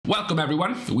Welcome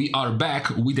everyone, we are back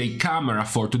with a camera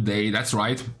for today, that's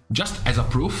right. Just as a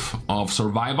proof of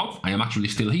survival, I am actually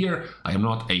still here. I am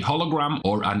not a hologram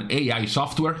or an AI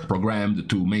software programmed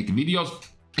to make videos.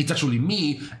 It's actually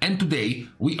me, and today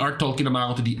we are talking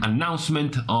about the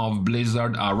announcement of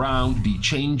Blizzard around the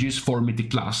changes for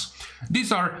Mythic Plus.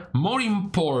 These are more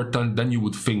important than you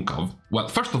would think of. Well,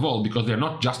 first of all, because they're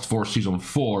not just for Season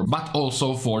 4, but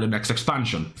also for the next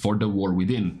expansion, for the War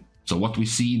Within. So what we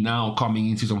see now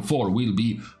coming in Season 4 will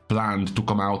be planned to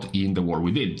come out in the War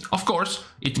Within. Of course,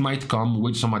 it might come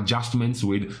with some adjustments,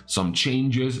 with some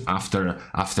changes after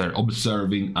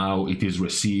observing how it is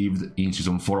received in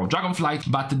Season 4 of Dragonflight,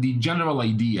 but the general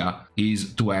idea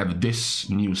is to have this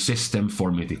new system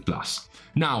for Mythic Plus.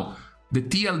 Now, the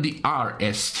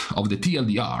TLDR-est of the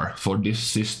TLDR for this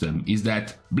system is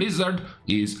that Blizzard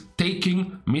is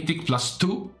taking Mythic Plus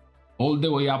 2 all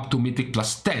the way up to Mythic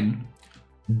Plus 10,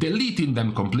 deleting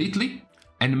them completely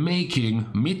and making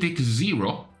Mythic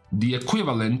 0 the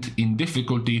equivalent in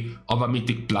difficulty of a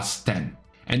Mythic Plus 10.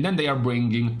 And then they are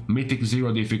bringing Mythic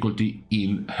 0 difficulty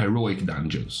in heroic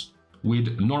dungeons,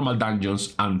 with normal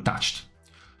dungeons untouched.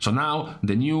 So now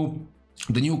the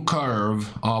new curve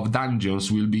of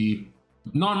dungeons will be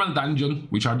normal dungeons,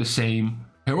 which are the same,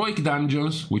 heroic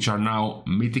dungeons, which are now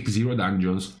Mythic 0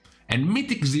 dungeons, and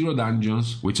Mythic 0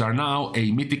 dungeons, which are now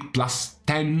a Mythic Plus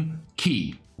 10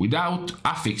 key, without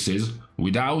affixes,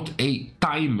 without a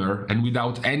timer, and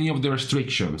without any of the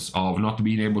restrictions of not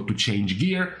being able to change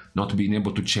gear, not being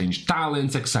able to change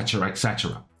talents, etc,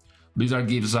 etc. Blizzard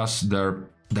gives us their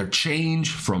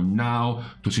change from now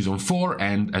to Season 4,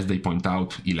 and as they point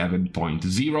out,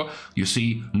 11.0. You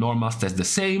see, normal stays the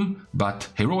same, but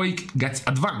heroic gets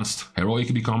advanced.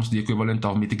 Heroic becomes the equivalent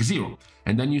of Mythic 0.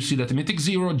 And then you see that Mythic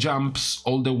 0 jumps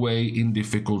all the way in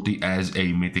difficulty as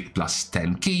a Mythic Plus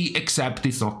 10 key, except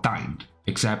it's not timed.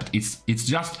 Except it's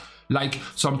just like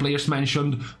some players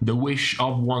mentioned, the wish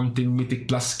of wanting Mythic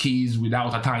Plus keys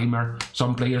without a timer.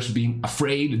 Some players being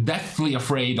afraid, deathly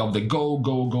afraid of the go,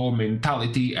 go, go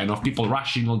mentality and of people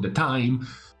rushing all the time.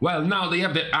 Well, now they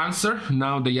have the answer,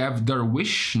 now they have their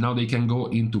wish, now they can go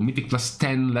into Mythic Plus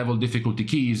 10 level difficulty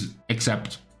keys,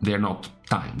 except they're not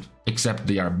timed. Except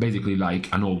they are basically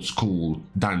like an old school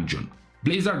dungeon.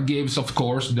 Blizzard gives, of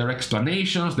course, their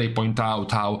explanations. They point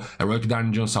out how heroic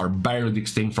dungeons are barely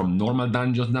distinct from normal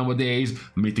dungeons nowadays.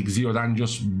 Mythic 0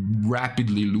 dungeons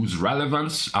rapidly lose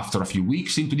relevance after a few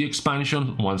weeks into the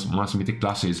expansion, once Mythic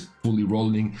Plus is fully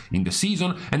rolling in the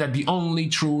season, and that the only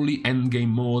truly endgame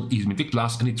mode is Mythic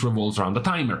Plus, and it revolves around the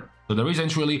timer. So there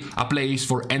isn't really a place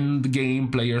for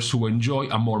endgame players who enjoy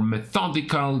a more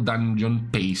methodical dungeon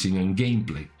pacing and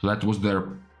gameplay. So that was their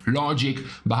logic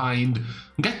behind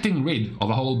getting rid of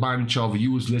a whole bunch of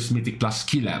useless Mythic Plus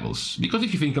key levels. Because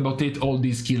if you think about it, all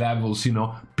these key levels, you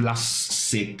know, plus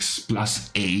 6,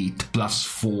 plus 8, plus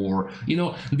 4, you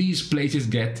know, these places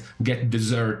get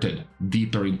deserted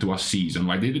deeper into a season,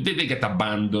 right? They get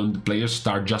abandoned, players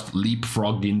start just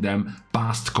leapfrogging them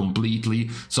past completely.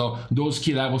 So those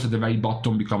key levels at the very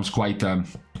bottom becomes quite a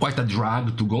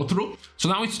drag to go through. So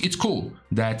now it's cool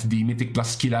that the Mythic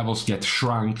Plus key levels get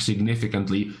shrunk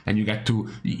significantly, and you get to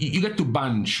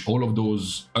bunch all of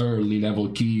those early level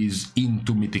keys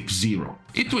into Mythic 0.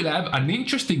 It will have an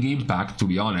interesting impact, to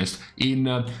be honest, in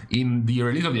the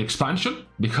release of the expansion,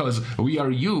 because we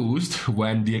are used,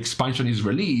 when the expansion is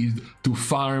released, to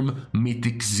farm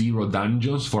Mythic 0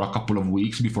 dungeons for a couple of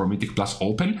weeks before Mythic Plus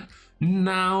open.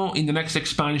 Now, in the next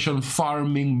expansion,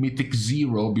 farming Mythic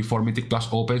 0 before Mythic Plus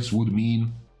opens would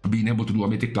mean being able to do a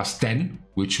Mythic Plus 10,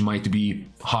 which might be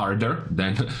harder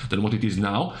than what it is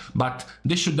now, but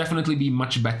this should definitely be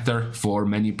much better for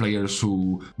many players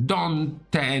who don't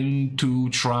tend to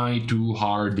try too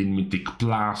hard in Mythic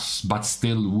Plus, but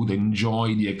still would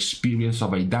enjoy the experience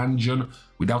of a dungeon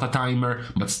without a timer,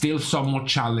 but still somewhat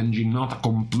challenging, not a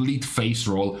complete face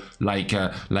roll like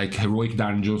heroic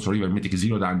dungeons or even Mythic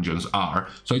 0 dungeons are.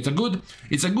 So it's a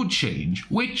good change,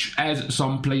 which, as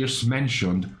some players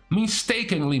mentioned,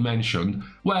 mistakenly mentioned,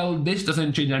 well, this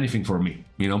doesn't change anything for me.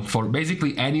 You know, for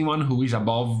basically anyone who is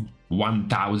above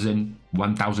 1000,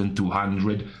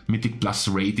 1200 Mythic Plus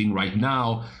rating right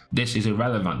now, this is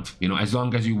irrelevant. You know, as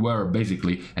long as you were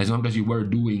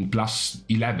doing plus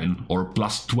 11 or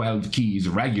plus 12 keys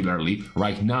regularly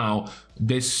right now,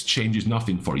 this changes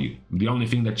nothing for you. The only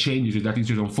thing that changes is that in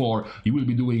Season 4 you will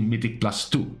be doing Mythic Plus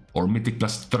 2 or Mythic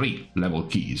Plus 3 level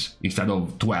keys instead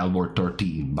of 12 or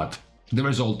 13, but the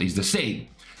result is the same.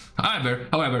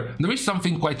 However, there is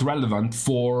something quite relevant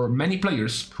for many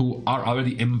players who are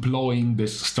already employing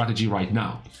this strategy right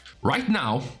now. Right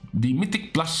now, the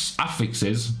Mythic Plus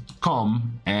affixes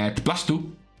come at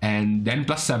 +2 and then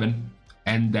 +7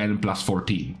 and then plus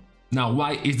 14. Now,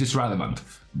 why is this relevant?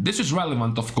 This is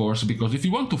relevant, of course, because if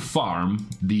you want to farm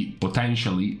the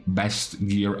potentially best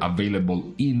gear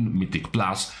available in Mythic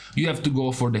Plus, you have to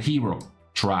go for the hero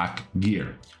track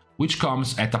gear, which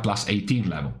comes at a plus 18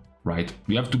 level, right?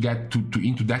 You have to get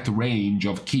into that range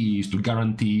of keys to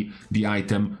guarantee the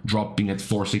item dropping at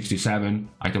 467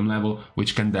 item level,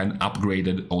 which can then upgrade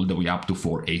it all the way up to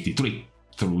 483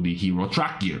 through the hero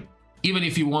track gear. Even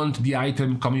if you want the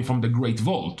item coming from the Great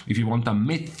Vault, if you want a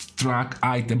myth track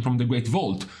item from the Great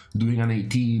Vault, doing an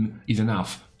 18 is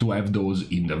enough to have those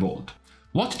in the vault.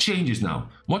 What changes now?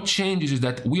 What changes is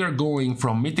that we are going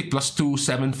from Mythic Plus 2,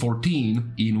 7,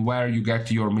 14, in where you get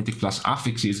your Mythic Plus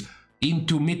affixes,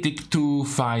 into Mythic 2,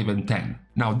 5, and 10.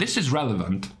 Now, this is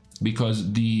relevant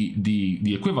because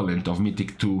the equivalent of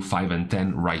Mythic 2, 5, and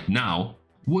 10 right now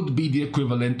would be the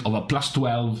equivalent of a plus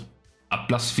 12, a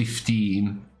plus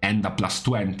 15, and a plus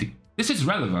 20. This is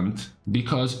relevant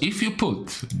because if you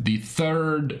put the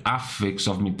third affix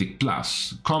of Mythic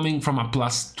Plus coming from a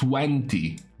plus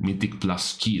 20 Mythic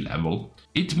Plus key level,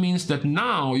 it means that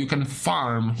now you can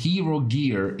farm hero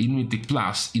gear in Mythic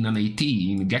Plus in an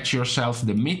 18, get yourself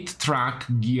the myth track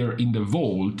gear in the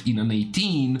vault in an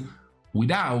 18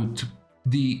 without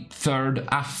the third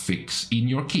affix in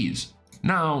your keys.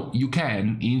 Now you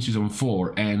can, in Season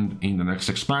 4 and in the next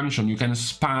expansion, you can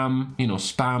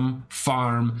spam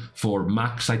farm for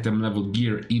max item level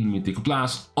gear in Mythic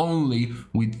Plus only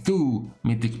with 2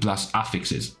 Mythic Plus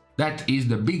affixes. That is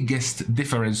the biggest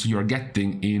difference you're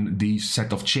getting in this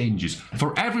set of changes.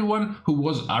 For everyone who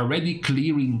was already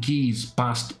clearing keys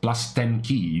past plus 10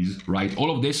 keys, right, all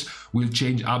of this will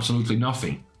change absolutely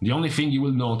nothing. The only thing you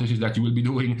will notice is that you will be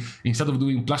doing, instead of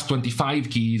doing plus 25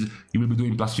 keys, you will be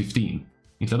doing plus 15.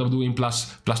 Instead of doing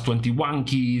plus 21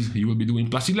 keys, you will be doing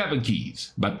plus 11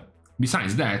 keys. But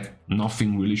besides that,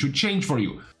 nothing really should change for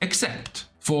you, except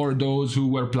for those who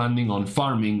were planning on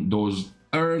farming those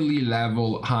early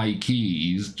level high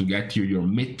keys to get you your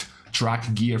myth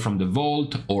track gear from the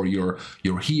vault or your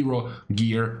hero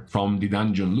gear from the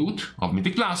dungeon loot of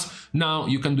Mythic Plus. Now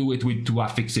you can do it with 2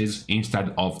 affixes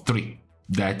instead of 3.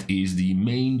 That is the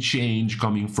main change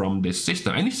coming from this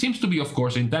system, and it seems to be, of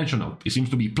course, intentional. It seems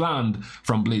to be planned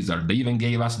from Blizzard. They even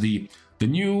gave us the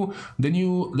new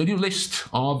list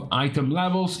of item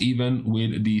levels, even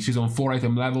with the Season 4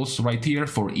 item levels right here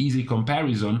for easy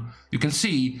comparison. You can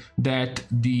see that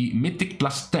the Mythic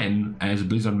Plus 10, as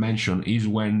Blizzard mentioned, is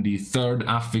when the third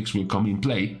affix will come in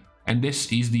play, and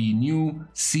this is the new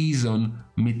season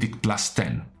Mythic Plus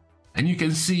 10. And you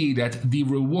can see that the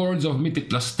rewards of Mythic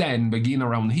Plus 10 begin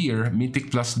around here.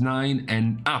 Mythic Plus 9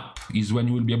 and up is when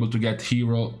you will be able to get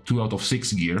Hero 2 out of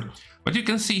 6 gear. But you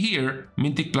can see here,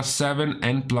 Mythic Plus 7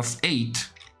 and plus 8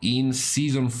 in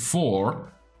Season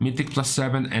 4, Mythic Plus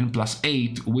 7 and plus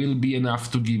 8 will be enough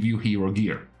to give you Hero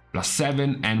gear. Plus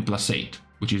 7 and plus 8,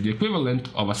 which is the equivalent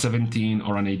of a 17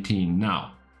 or an 18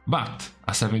 now. But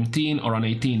a 17 or an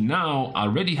 18 now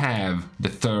already have the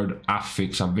third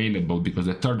affix available because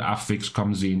the third affix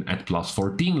comes in at plus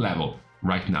 14 level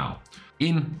right now.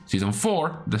 In Season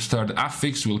 4, the third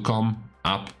affix will come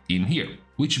up in here,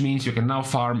 which means you can now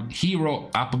farm hero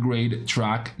upgrade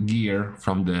track gear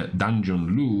from the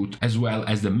dungeon loot as well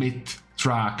as the myth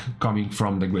track coming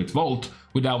from the Great Vault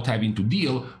without having to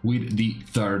deal with the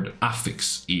third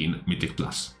affix in Mythic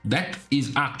Plus. That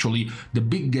is actually the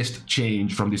biggest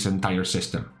change from this entire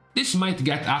system. This might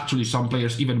get actually some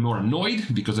players even more annoyed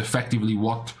because effectively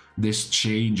what this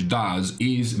change does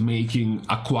is making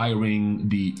acquiring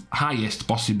the highest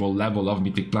possible level of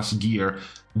Mythic Plus gear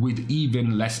with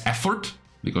even less effort,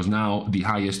 because now the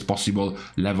highest possible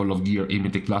level of gear in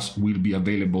Mythic Plus will be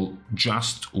available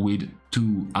just with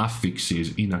 2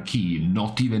 affixes in a key,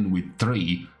 not even with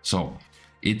 3. So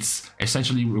it's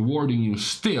essentially rewarding you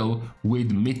still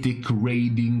with Mythic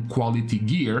raiding quality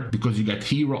gear, because you get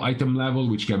hero item level,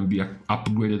 which can be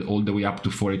upgraded all the way up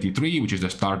to 483, which is the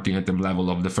starting item level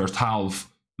of the first half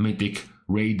Mythic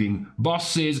raiding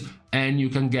bosses, and you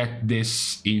can get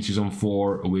this in Season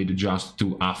 4 with just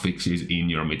 2 affixes in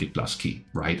your Mythic Plus key,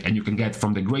 right? And you can get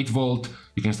from the Great Vault,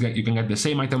 you can get the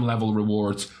same item level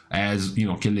rewards as, you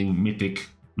know, killing Mythic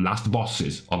last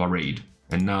bosses of a raid.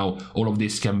 And now all of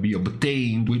this can be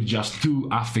obtained with just 2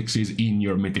 affixes in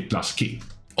your Mythic Plus key.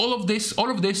 All of this,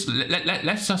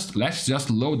 let's just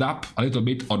load up a little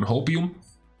bit on Hopium.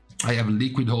 I have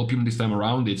liquid Hopium this time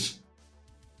around. It's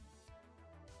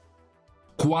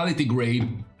quality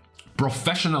grade,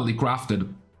 professionally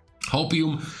crafted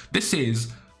Hopium. This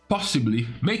is possibly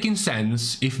making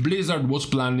sense if Blizzard was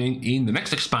planning in the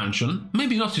next expansion,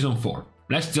 maybe not Season 4,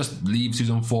 let's just leave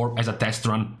Season 4 as a test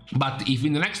run. But if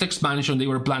in the next expansion they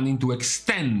were planning to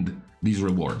extend these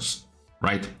rewards,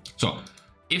 right? So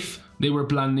if they were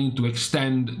planning to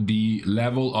extend the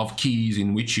level of keys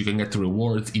in which you can get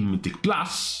rewards in Mythic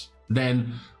Plus,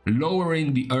 then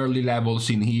lowering the early levels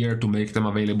in here to make them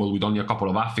available with only a couple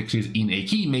of affixes in a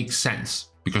key makes sense.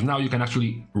 Because now you can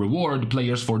actually reward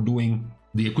players for doing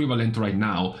the equivalent right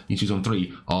now in Season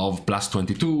 3 of plus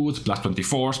 22s, plus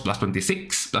 24s, plus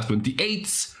 26, plus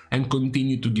 28s, and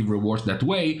continue to give rewards that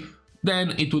way.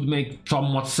 Then it would make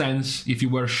somewhat sense if you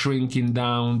were shrinking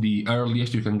down the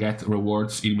earliest you can get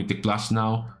rewards in Mythic Plus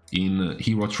now in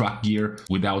hero track gear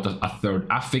without a third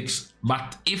affix.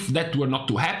 But if that were not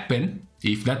to happen,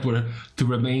 if that were to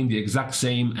remain the exact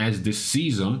same as this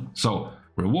season, so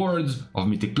rewards of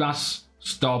Mythic Plus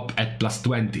stop at plus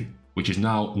 20, which is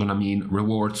now gonna mean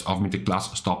rewards of Mythic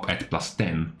Plus stop at plus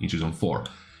 10 in Season 4.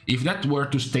 If that were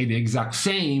to stay the exact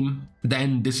same,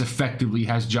 then this effectively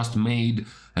has just made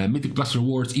Mythic Plus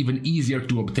rewards even easier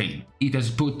to obtain. It has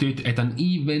put it at an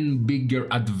even bigger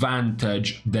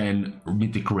advantage than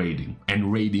Mythic raiding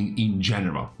and raiding in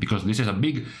general, because this is a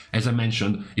big, as I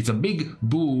mentioned, it's a big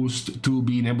boost to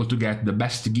being able to get the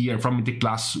best gear from Mythic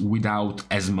Plus without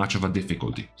as much of a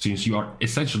difficulty, since you are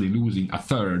essentially losing a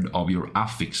third of your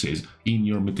affixes in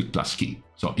your Mythic Plus key.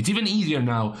 So it's even easier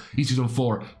now in Season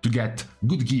 4 to get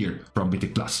good gear from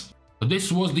Mythic Plus. So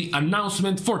this was the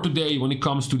announcement for today when it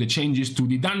comes to the changes to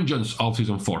the dungeons of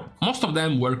Season 4. Most of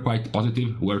them were quite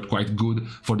positive, were quite good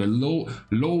for the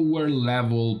lower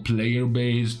level player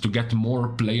base, to get more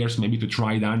players maybe to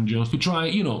try dungeons, to try,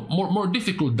 you know, more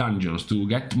difficult dungeons, to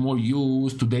get more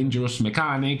used to dangerous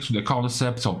mechanics, to the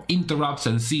concepts of interrupts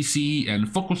and CC and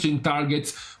focusing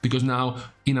targets, because now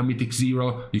in a Mythic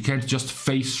 0 you can't just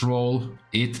face roll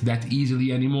it that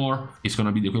easily anymore. It's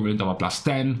gonna be the equivalent of a plus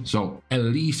 10, so at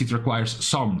least it requires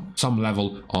some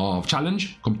level of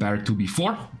challenge compared to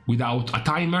before, without a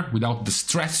timer, without the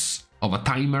stress of a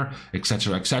timer,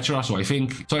 etc, etc. So I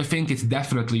think it's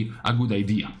definitely a good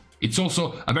idea. It's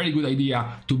also a very good idea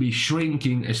to be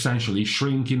essentially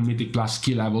shrinking Mythic Plus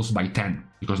key levels by 10,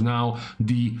 because now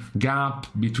the gap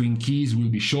between keys will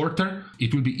be shorter.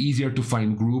 It will be easier to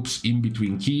find groups in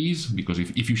between keys, because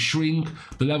if you shrink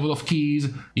the level of keys,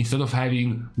 instead of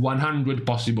having 100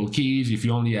 possible keys, if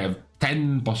you only have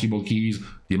 10 possible keys,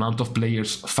 the amount of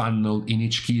players funneled in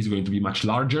each key is going to be much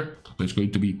larger. So it's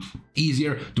going to be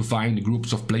easier to find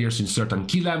groups of players in certain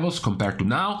key levels compared to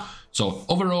now. So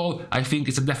overall, I think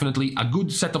it's definitely a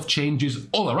good set of changes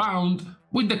all around,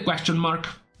 with the question mark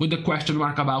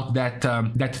about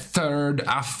that third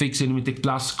affix in Mythic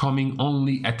Plus coming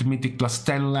only at Mythic Plus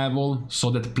 10 level,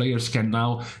 so that players can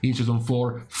now in Season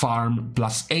 4 farm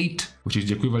plus 8, which is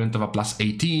the equivalent of a plus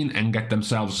 18, and get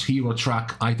themselves hero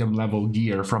track item level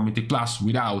gear from Mythic Plus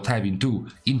without having to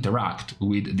interact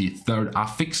with the third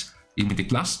affix in Mythic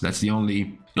Plus. That's the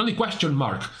only question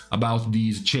mark about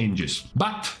these changes.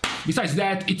 But besides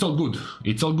that, it's all good.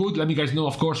 It's all good. Let me guys know,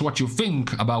 of course, what you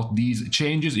think about these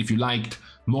changes. If you liked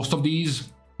most of these,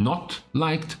 not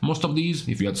liked most of these,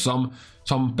 if you had some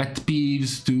pet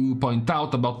peeves to point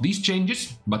out about these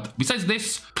changes. But besides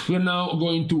this, we are now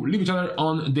going to leave each other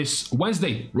on this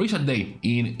Wednesday, reset day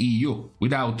in EU,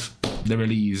 without the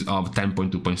release of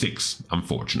 10.2.6.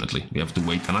 Unfortunately, we have to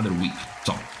wait another week.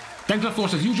 So thanks, of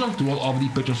course, as usual, to all of the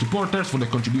Patreon supporters for the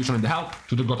contribution and the help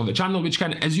to the growth of the channel, which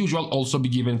can, as usual, also be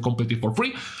given completely for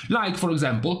free, like, for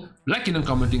example, liking and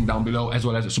commenting down below, as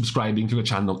well as subscribing to the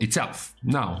channel itself.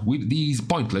 Now, with these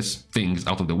pointless things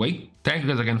out of the way, thank you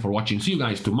guys again for watching. See you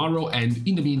guys tomorrow, and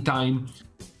in the meantime,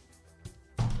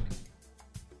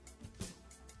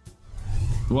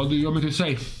 what do you want me to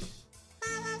say?